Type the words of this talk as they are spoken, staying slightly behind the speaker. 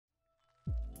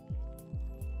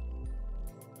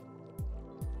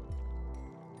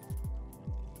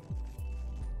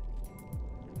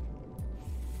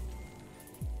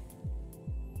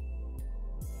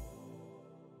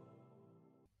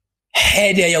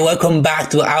Hey there, you're welcome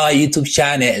back to our YouTube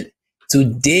channel.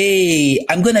 Today,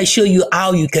 I'm going to show you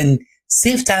how you can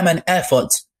save time and effort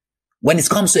when it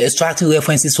comes to extracting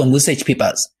references from research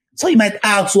papers. So you might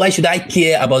ask, why should I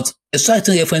care about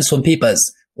extracting reference from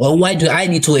papers? Or why do I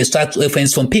need to extract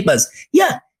reference from papers?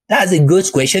 Yeah, that's a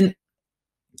good question.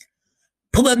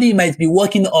 Probably you might be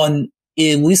working on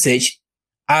a research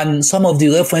and some of the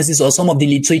references or some of the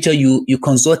literature you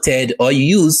consulted or you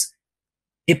use,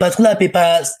 a particular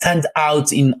paper stands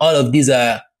out in all of these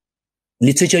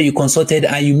literature you consulted,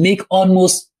 and you make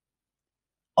almost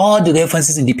all the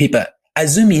references in the paper,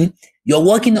 assuming you're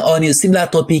working on a similar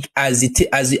topic as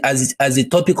the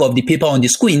topic of the paper on the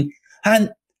screen,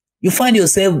 and you find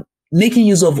yourself making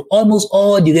use of almost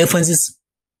all the references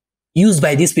used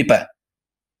by this paper.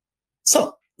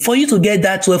 So for you to get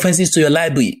that references to your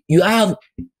library, you have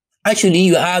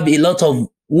a lot of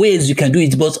ways you can do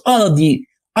it, but all of the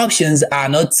options are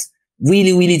not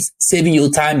really saving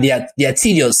you time. They are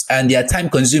tedious and they are time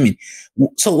consuming.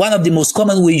 So one of the most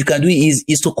common way you can do it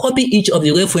is to copy each of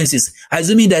the references,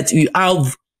 assuming that you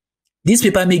have this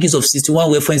paper makes use of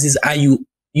 61 references and you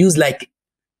use like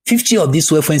 50 of these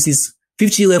references,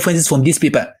 50 references from this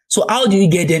paper. So how do you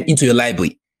get them into your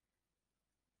library?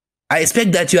 I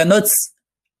expect that you are not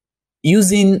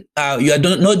using, you are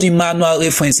not doing manual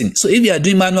referencing. So if you are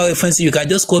doing manual referencing, you can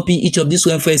just copy each of these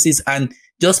references and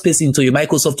just paste into your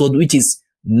Microsoft Word, which is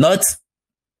not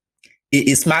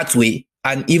a smart way.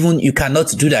 And even you cannot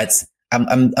do that.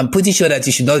 I'm pretty sure that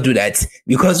you should not do that,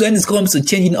 because when it comes to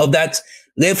changing of that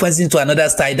referencing to another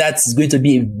style, that's going to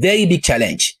be a very big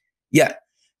challenge. Yeah.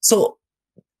 So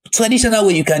traditional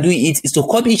way you can do it is to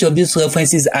copy each of these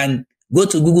references and go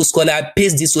to Google Scholar,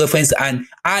 paste this reference and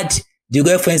add the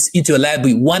reference into your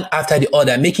library one after the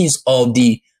other, making use of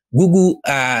the Google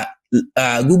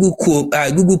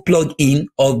plug-in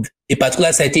of a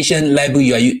particular citation library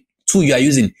you are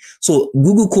using. So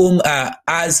Google Chrome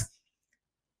has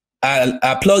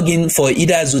a plug-in for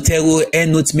either Zotero,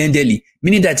 EndNote, Mendeley,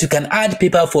 meaning that you can add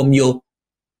paper from your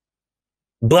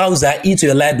browser into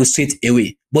your library straight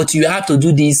away. But you have to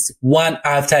do this one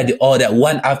after the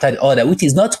other, which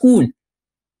is not cool.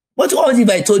 What if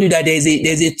I told you that there's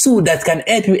a tool that can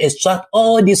help you extract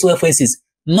all these references,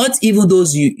 not even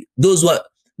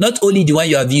not only the one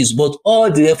you have used, but all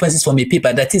the references from a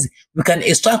paper. That is, we can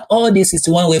extract all these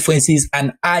 61 references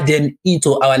and add them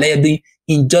into our library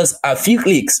in just a few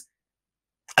clicks.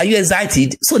 Are you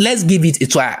excited? So let's give it a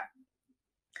try.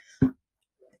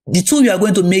 The tool we are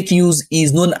going to make use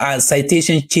is known as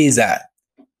Citation Chaser.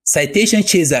 Citation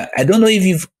Chaser. I don't know if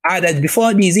you've heard that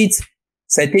before. Is it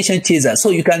Citation Chaser?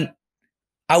 So you can.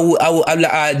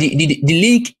 The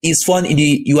link is found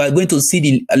you are going to see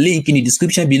the link in the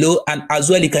description below, and as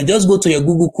well you can just go to your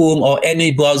Google Chrome or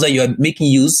any browser you are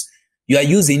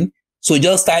using. So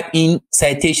just type in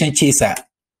Citation Chaser.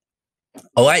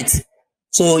 All right.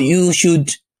 So you should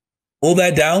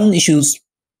you should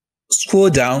scroll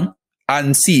down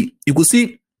and see. You could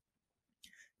see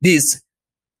this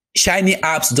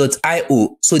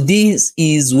shinyapps.io. So this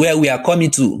is where we are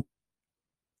coming to.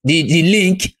 The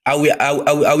link, I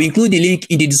will include the link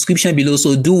in the description below.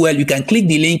 So do well. You can click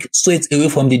the link straight away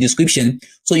from the description.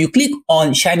 So you click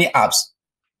on Shiny Apps.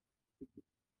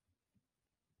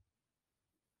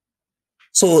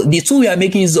 So the tool we are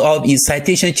making use of is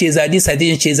Citation Chaser. This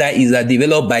Citation Chaser is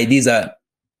developed by this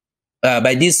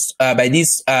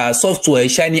software,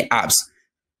 Shiny Apps.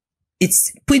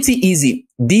 It's pretty easy.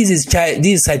 This is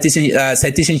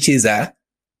Citation Chaser.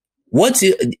 This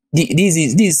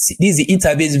is the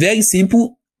interface, very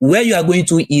simple. Where you are going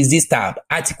to is this tab,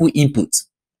 article input.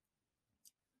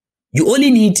 You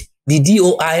only need the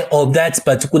DOI of that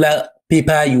particular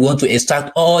paper you want to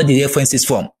extract all the references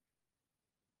from.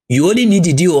 You only need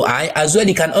the DOI. As well,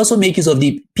 you can also make use of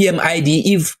the PMID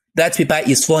if that paper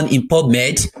is found in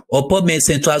PubMed or PubMed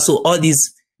Central. So all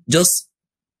these, just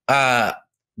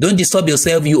don't disturb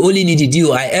yourself. You only need the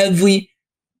DOI. Every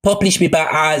published paper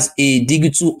has a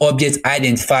digital object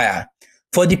identifier.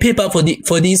 For the paper, for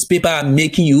this paper I'm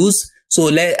making use,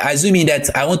 so assuming that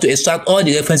I want to extract all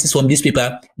the references from this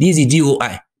paper, this is the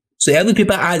DOI. So every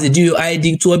paper has a DOI,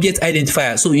 digital object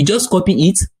identifier. So you just copy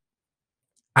it,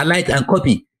 highlight and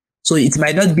copy. So it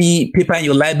might not be paper in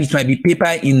your library, it might be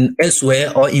paper in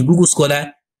elsewhere or in Google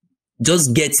Scholar.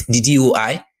 Just get the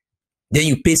DOI, then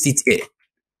you paste it here.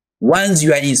 Once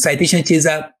you are in Citation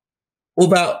Chaser,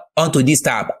 over onto this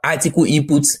tab, article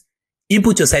input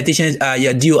your citation,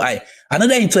 your DOI.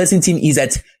 Another interesting thing is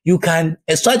that you can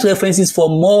extract references for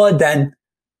more than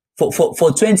for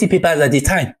 20 papers at a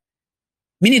time,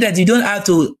 meaning that you don't have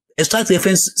to extract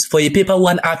references for a paper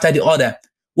one after the other.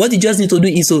 What you just need to do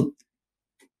is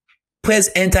press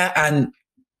enter and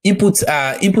input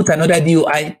another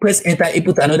DOI, press enter,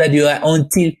 input another DOI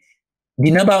until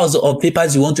the number of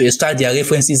papers you want to extract their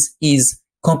references is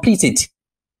completed.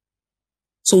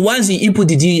 So once you input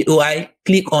the DOI,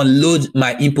 click on load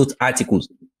my input articles.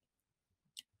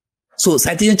 So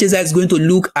Citation Chaser is going to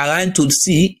look around to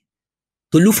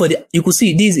look for the, you could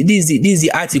see this is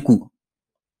the article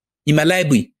in my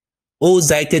library.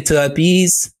 Zotero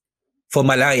therapies for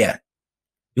malaria.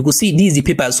 You could see this is the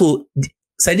paper. So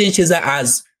Citation Chaser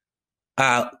has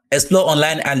explore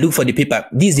online and look for the paper.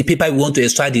 This is the paper we want to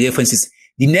extract the references.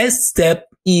 The next step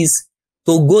is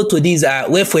to go to these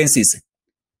references.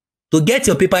 To get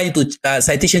your paper into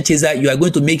Citation Chaser, you are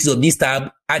going to make use of this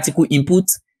tab, article input.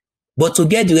 But to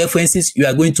get the references, you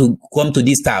are going to come to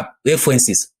this tab,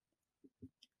 references.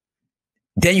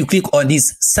 Then you click on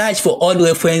this, search for all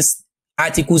reference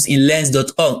articles in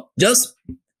lens.org. Just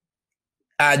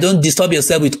don't disturb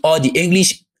yourself with all the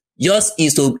English. Just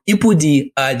is to input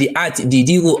the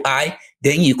DOI.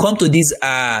 Then you come to this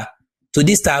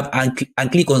tab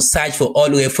and click on search for all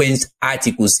reference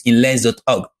articles in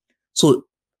lens.org. So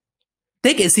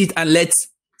take a seat and let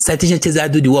Citation Chaser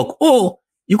do the work. Oh,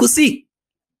 you could see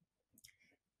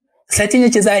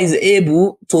Citation Chaser is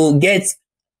able to get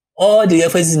all the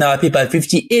references in our paper,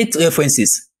 58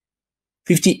 references.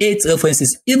 58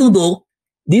 references. Even though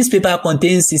this paper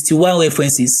contains 61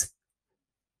 references,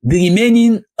 the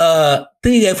remaining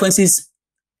 3 references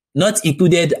not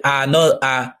included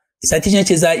Citation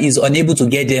Chaser is unable to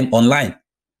get them online.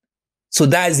 So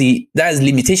that's the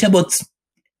limitation. But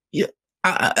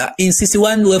in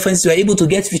 61 references, you are able to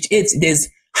get 58. There's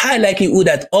high likelihood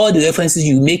that all the references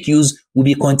you make use will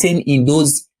be contained in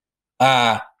those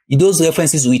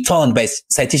references returned by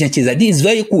Citation Chaser. This is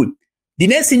very cool. The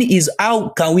next thing is, how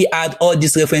can we add all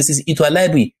these references into our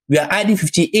library? We are adding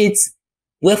 58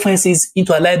 references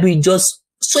into our library just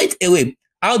straight away.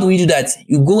 How do we do that?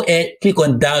 You go and click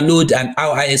on download an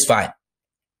RIS file.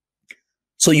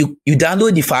 So you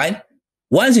download the file.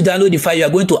 Once you download the file, you are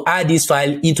going to add this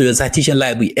file into your citation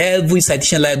library. Every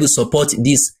citation library supports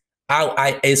this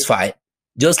RIS file,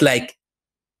 just like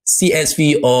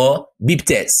CSV or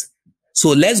BibTeX.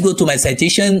 So let's go to my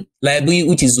citation library,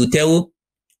 which is Zotero.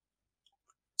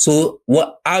 So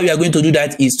how you are going to do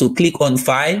that is to click on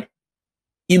File,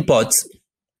 Import.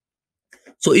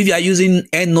 So if you are using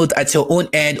EndNote at your own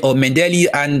end or Mendeley,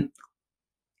 and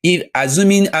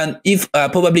if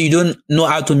probably you don't know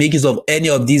how to make use of any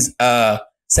of these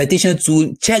citation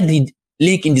tools, check the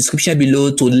link in the description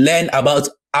below to learn about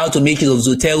how to make use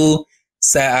of Zotero,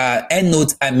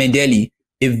 EndNote, and Mendeley.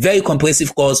 A very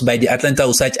comprehensive course by the Atlanta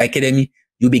Research Academy.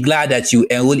 You'll be glad that you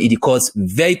enroll in the course.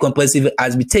 Very comprehensive,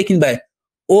 has been taken by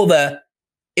over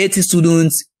 80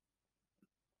 students,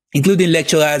 including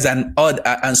lecturers and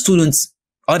students,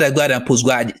 undergrad and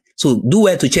postgrad. So do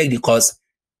well to check the course.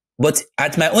 But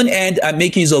at my own end, I'm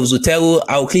making use of Zotero.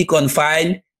 I'll click on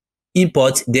File,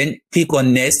 Import, then click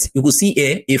on Next. You will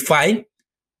see a file.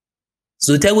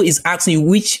 Zotero is asking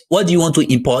you what do you want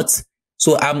to import.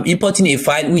 So I'm importing a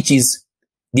file, which is,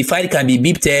 the file can be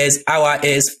BibTeX,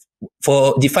 RIS.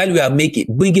 For the file we are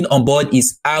bringing on board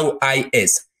is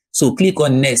RIS. So click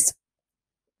on Next.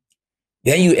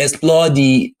 Then you explore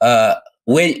the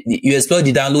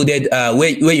downloaded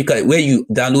where you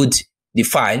download the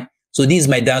file. So this is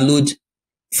my download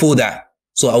folder.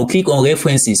 So I'll click on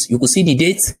References. You can see the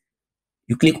date.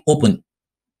 You click Open.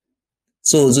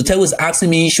 So Zotero is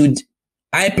asking me, should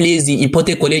I place the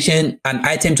imported collection and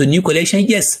item to new collection?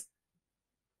 Yes.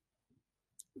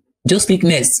 Just click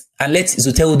Next and let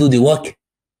Zotero do the work.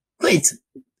 Great.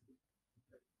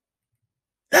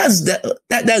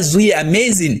 That's really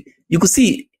amazing. You could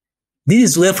see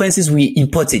these references we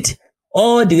imported.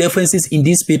 All the references in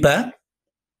this paper,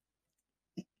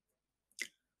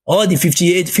 all the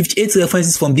 58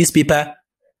 references from this paper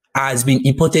has been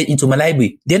imported into my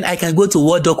library. Then I can go to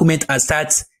Word document and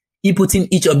start inputting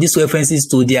each of these references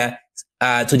to their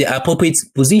appropriate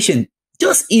position.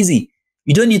 Just easy.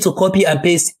 You don't need to copy and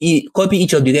paste copy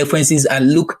each of the references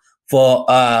and look for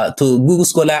to Google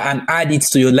Scholar and add it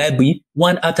to your library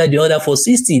one after the other for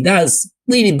 60. That's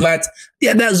really bad.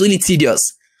 Yeah, that's really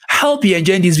tedious. I hope you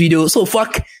enjoyed this video. So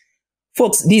folks,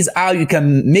 this is how you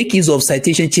can make use of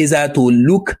Citation Chaser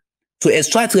to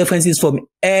extract references from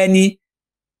any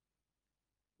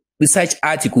research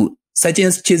article.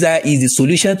 Citation Chaser is the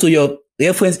solution to your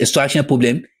reference extraction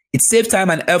problem. It saves time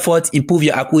and effort, improve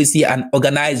your accuracy, and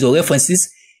organize your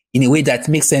references in a way that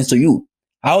makes sense to you.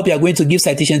 I hope you are going to give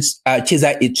Citation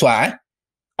Chaser a try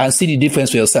and see the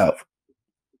difference for yourself.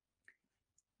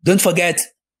 Don't forget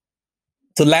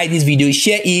to like this video,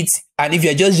 share it, and if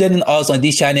you're just joining us on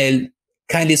this channel,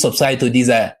 kindly subscribe to this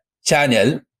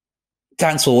channel.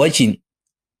 Thanks for watching.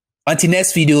 Until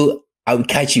next video, I will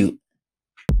catch you.